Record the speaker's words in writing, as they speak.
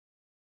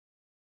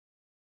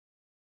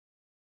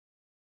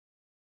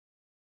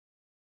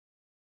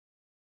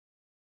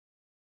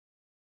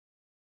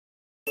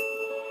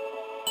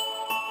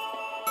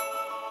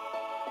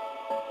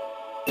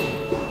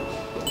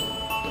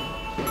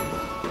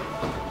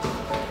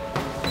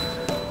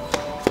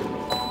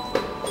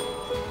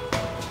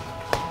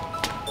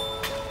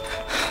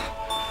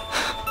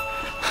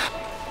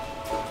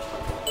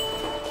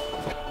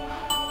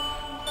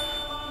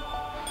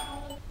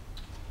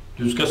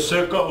ska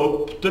söka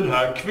upp den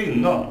här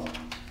kvinnan.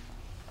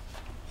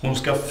 Hon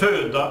ska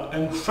föda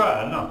en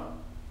stjärna.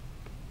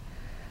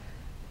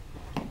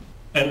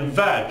 En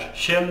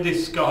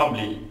världskändis ska han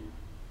bli.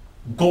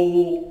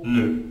 Gå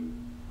nu.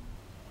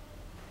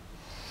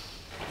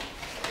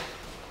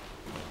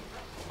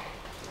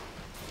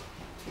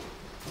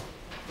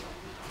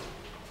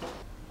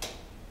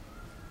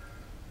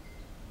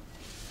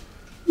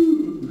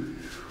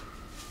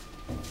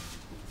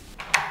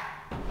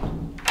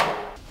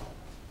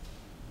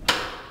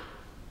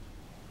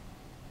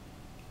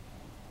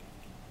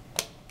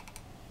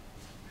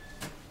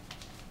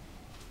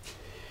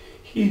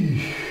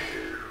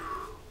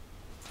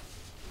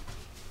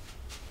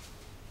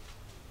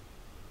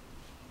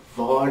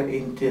 Var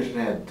inte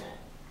rädd.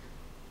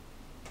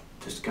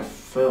 Du ska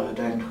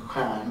föda en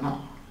stjärna.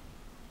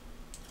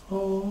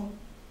 Ja.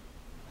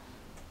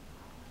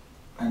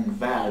 En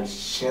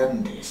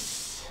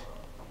världskändis.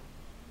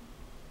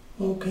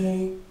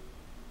 Okej.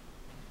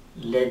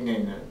 Lägg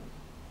dig nu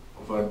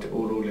och var inte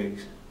orolig.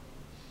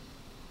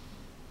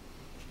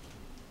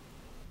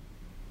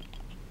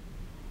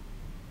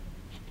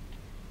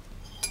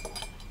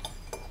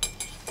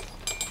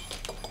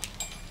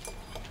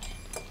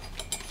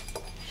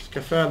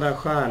 Ska föda en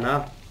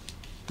stjärna.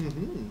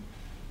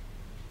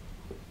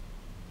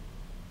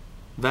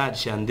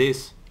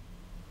 Världskändis.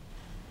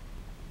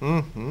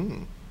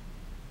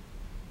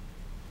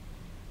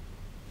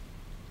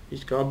 Vi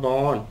ska ha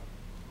barn.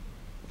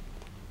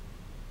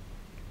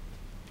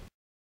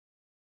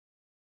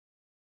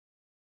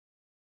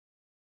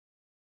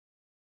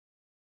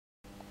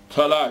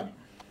 Talang.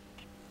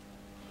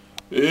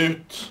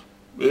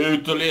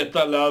 Ut och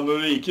leta land och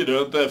rike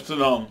runt efter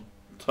någon.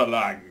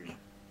 Talang.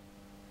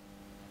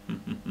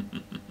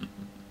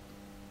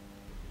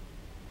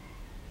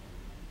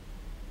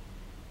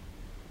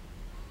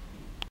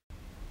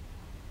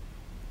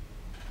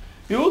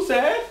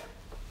 Josef!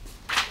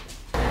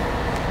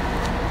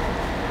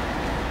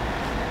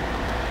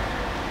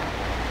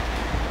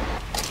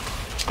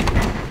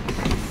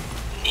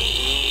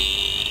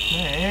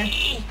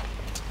 Nej.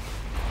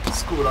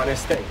 Skolan är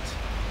stängt.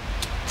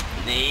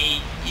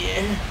 Nej.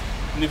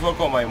 Ni får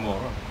komma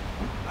imorgon.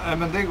 Nej,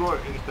 men det går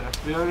inte.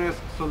 Vi har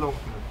rest så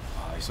långt nu.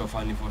 Ja, i så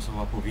fall ni får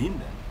sova på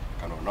vinden.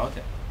 Kan ordna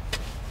det.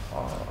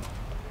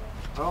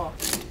 Ja.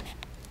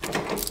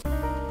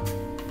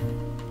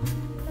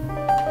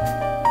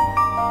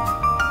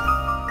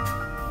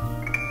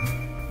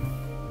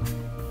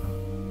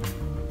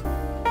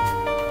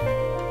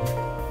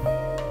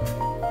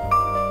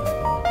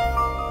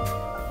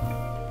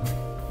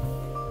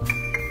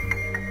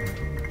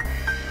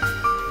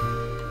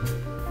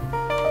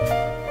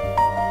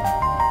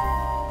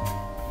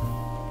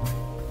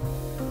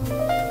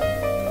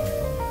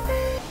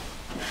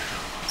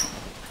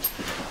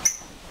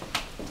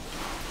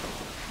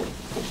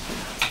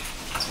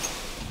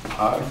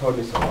 Här får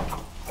ni sova.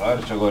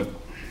 Varsågod.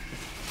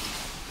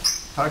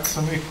 Tack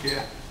så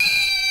mycket.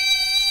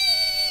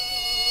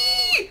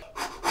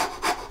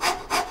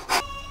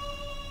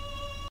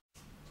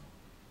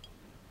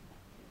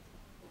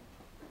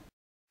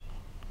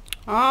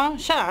 Ja,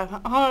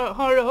 tja.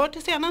 Har du hört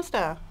det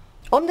senaste?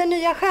 Om den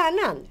nya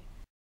stjärnan?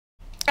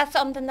 Alltså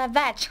om den där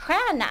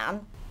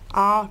världsstjärnan?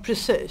 Ja,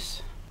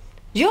 precis.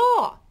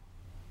 Ja!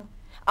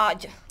 Ja,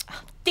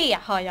 det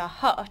har jag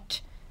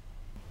hört.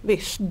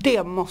 Visst,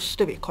 det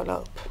måste vi kolla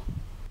upp.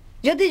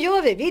 Ja, det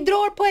gör vi. Vi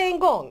drar på en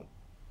gång.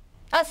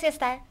 Ja, ses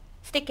där.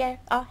 Sticker.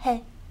 Ja,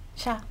 hej.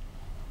 Tja.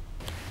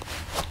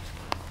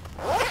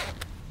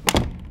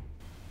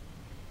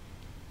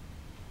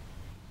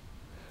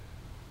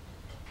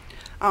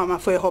 Ja, man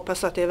får ju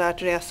hoppas att det är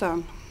värt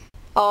resan.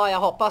 Ja, jag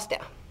hoppas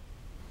det.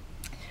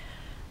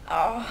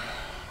 Ja.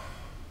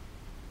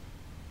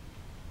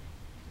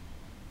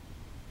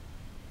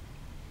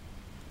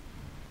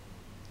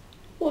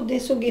 Och det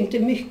såg inte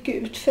mycket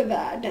ut för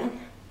världen.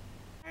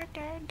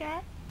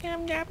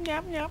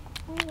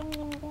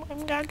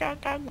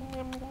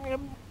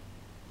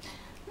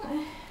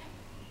 Nej.